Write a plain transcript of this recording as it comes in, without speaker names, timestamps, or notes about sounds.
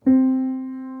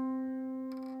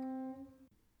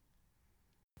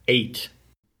8,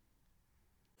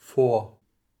 4,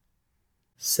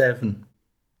 7,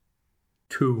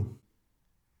 2,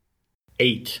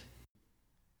 8,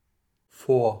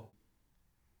 4,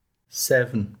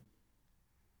 7,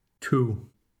 2,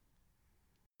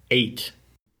 8,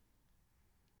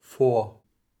 4,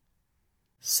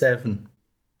 7,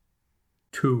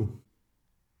 2,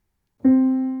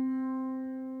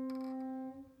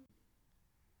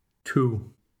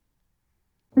 2,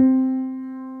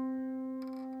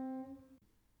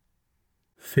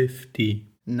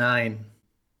 59,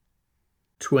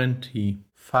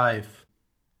 25,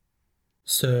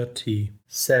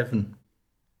 37,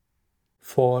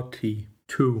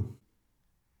 42,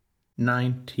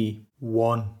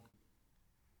 91,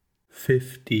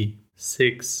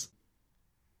 56,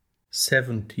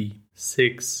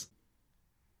 76,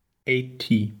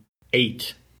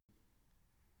 88,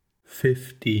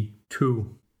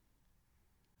 52,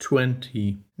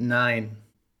 29,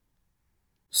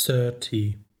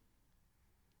 30,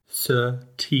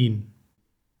 13,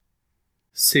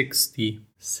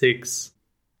 66,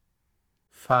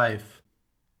 5,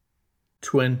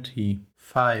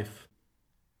 25,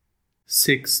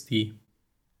 60,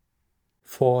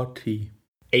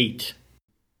 48,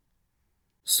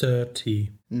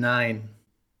 39,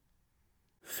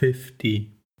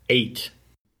 58,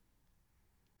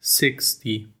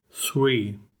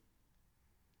 63,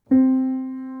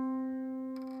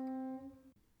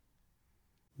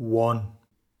 1,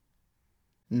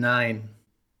 9,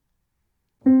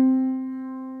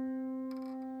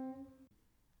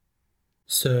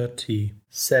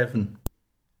 37,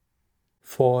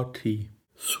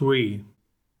 43,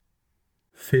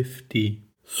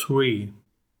 53,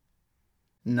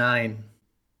 9,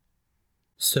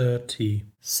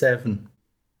 37,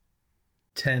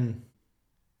 10,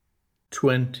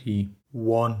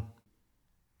 21,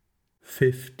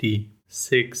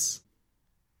 56,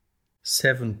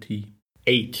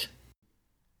 78,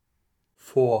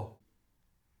 4,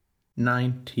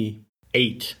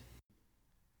 98,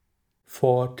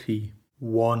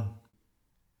 41,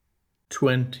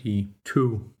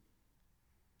 22,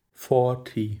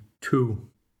 42,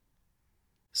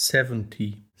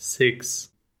 76,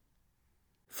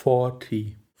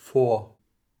 44,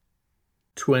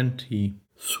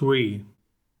 23,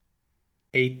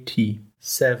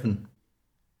 87,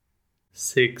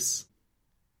 6,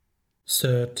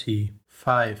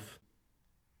 35,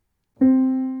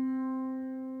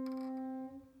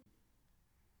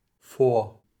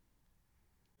 4,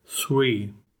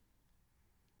 3,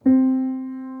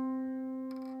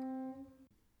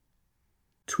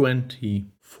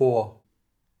 24,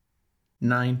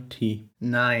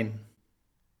 99,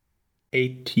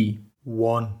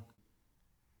 81,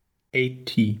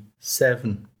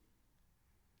 87,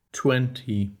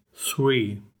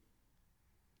 23,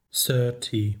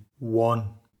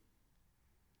 31,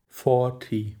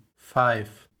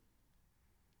 45,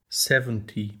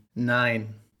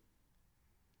 79,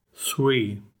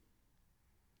 3,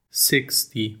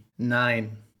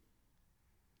 69,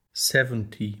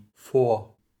 74,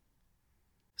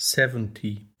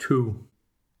 72,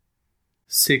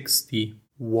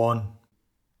 61,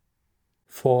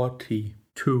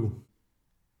 42,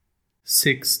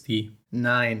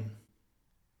 69,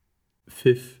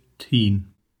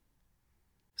 15,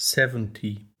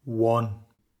 71,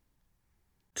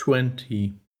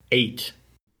 28,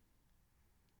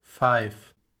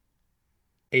 5,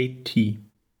 80,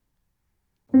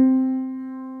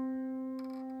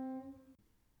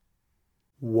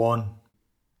 1,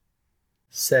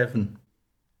 7,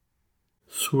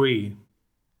 3,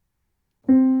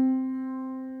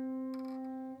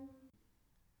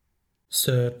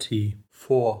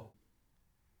 34,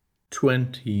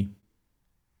 20,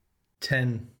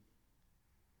 10,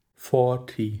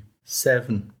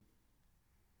 47,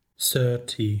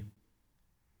 30,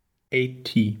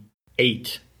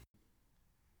 88,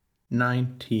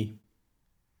 90,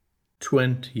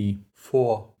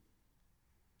 24,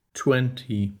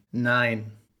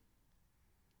 29,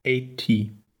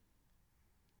 80,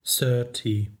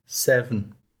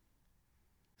 37,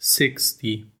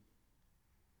 60,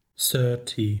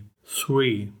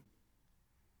 33,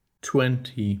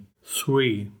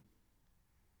 23,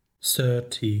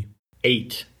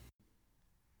 38,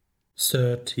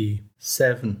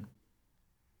 37,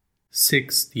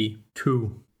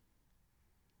 62,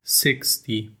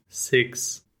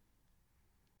 66,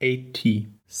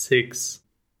 86,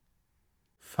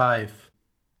 5,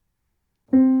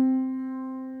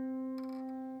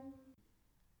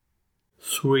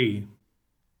 3,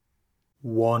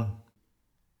 1,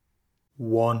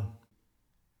 1,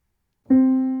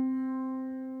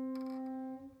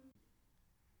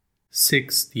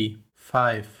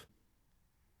 65,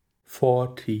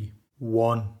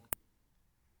 41,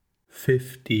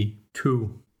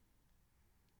 52,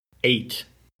 8,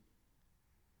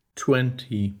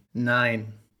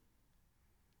 29,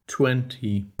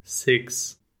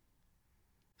 26,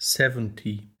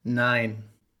 79,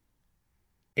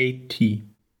 80,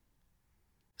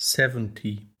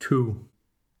 72,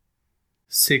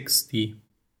 60,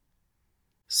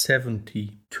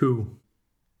 72,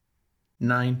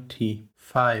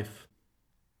 95,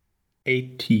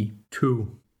 82,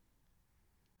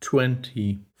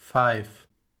 25,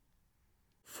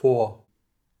 4,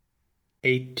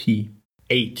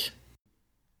 88,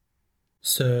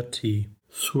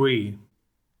 33,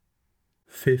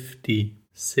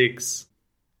 56,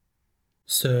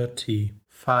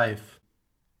 35,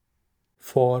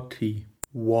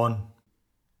 41,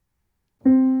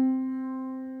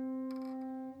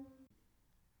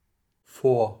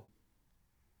 4,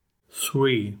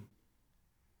 3,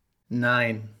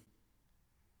 9,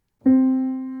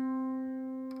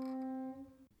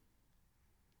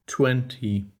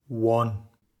 21,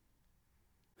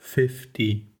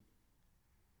 50,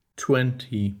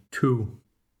 22,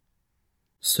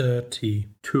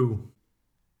 32,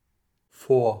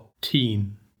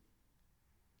 14,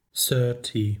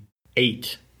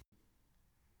 38,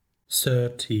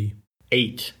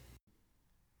 38,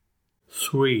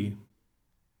 3,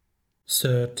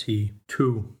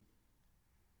 32,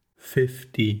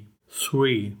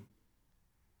 53,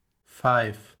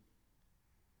 5,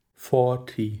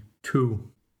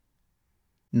 42,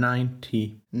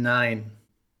 99,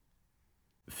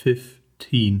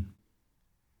 15,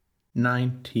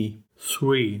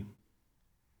 93,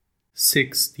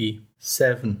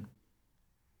 67,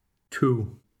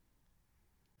 2,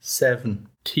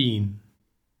 17,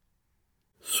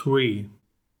 3,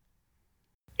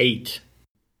 8,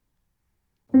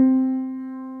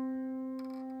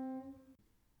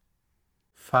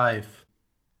 5,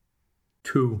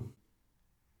 2,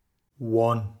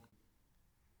 1,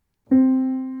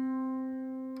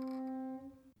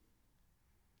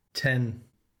 10,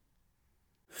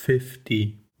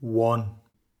 51,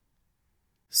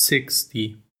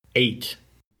 68,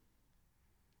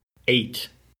 8,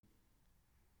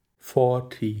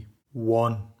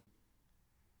 41,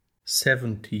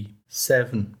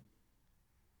 77,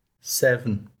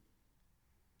 7,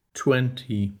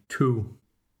 22,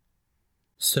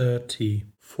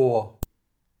 34,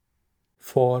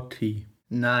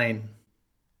 49,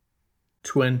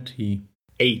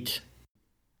 28,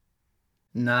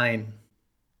 9,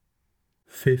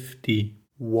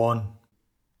 51,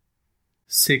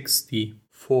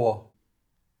 64,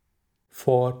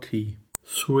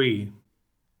 43,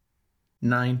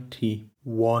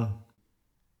 91,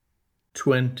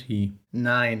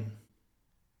 29,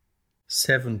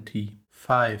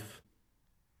 75,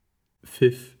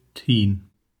 15,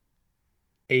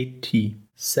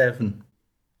 87,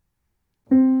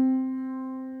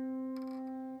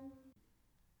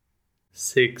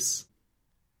 6,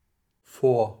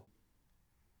 4,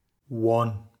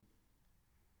 1,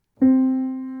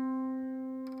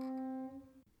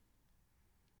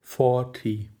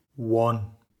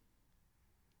 41,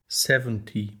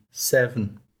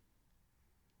 77,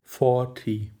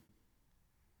 40,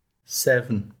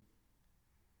 7,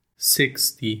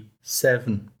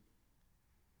 67,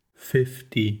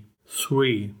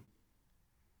 53,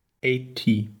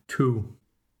 82,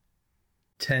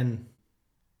 10,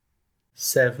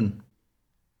 7,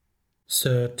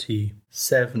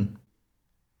 37,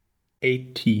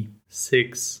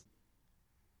 86,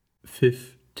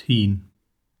 15,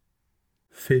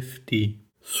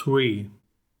 53,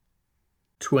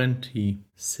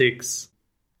 26,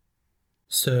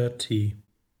 30,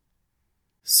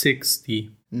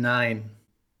 69,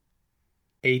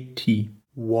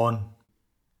 81,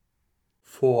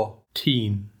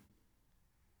 14,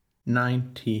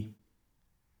 90,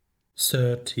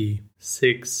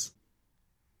 36,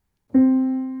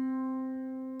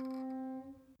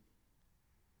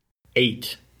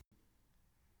 8,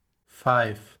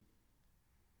 5,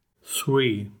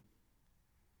 3,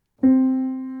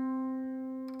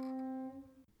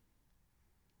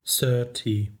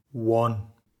 31,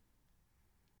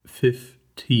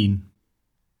 15,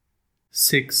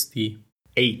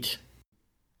 68,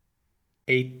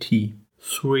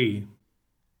 83,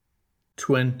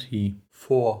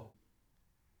 24,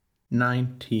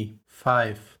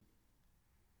 95,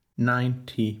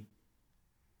 90,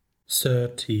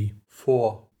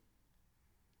 34,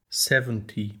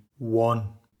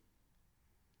 71,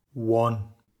 1,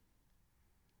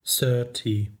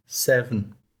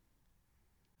 37,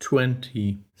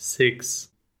 26,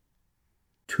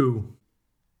 52,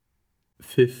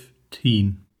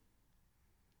 15,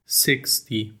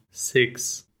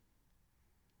 66,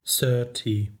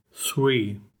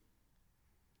 33,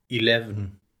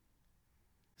 11,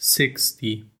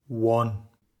 61,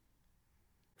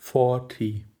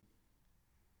 40,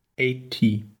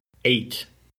 88,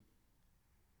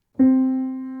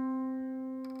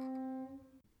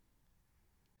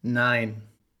 9,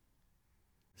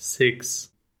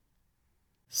 6,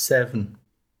 7,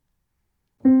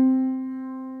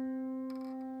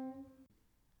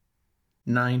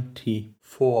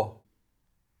 94,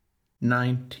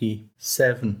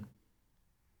 97,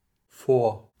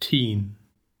 14,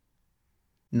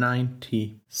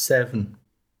 97,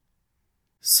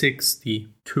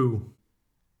 62,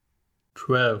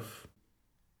 12,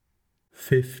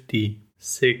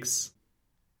 56,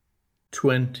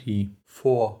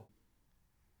 24,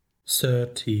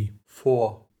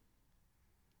 34,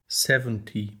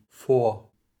 74,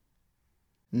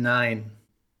 9,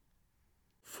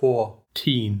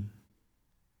 14,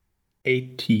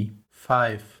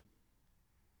 85,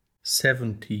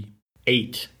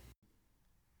 78,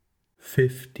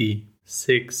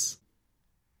 56,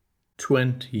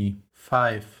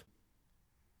 25,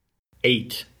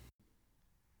 8,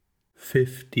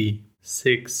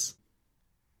 56,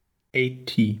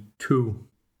 82,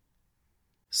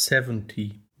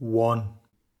 71,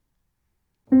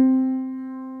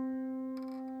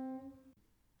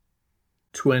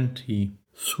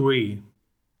 23,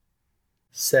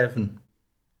 7,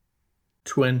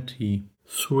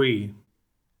 23,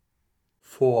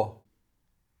 4,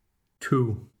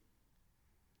 2,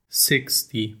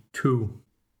 62,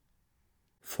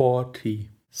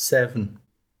 47,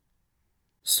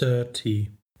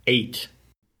 38,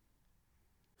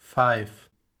 5,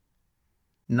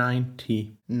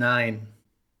 99,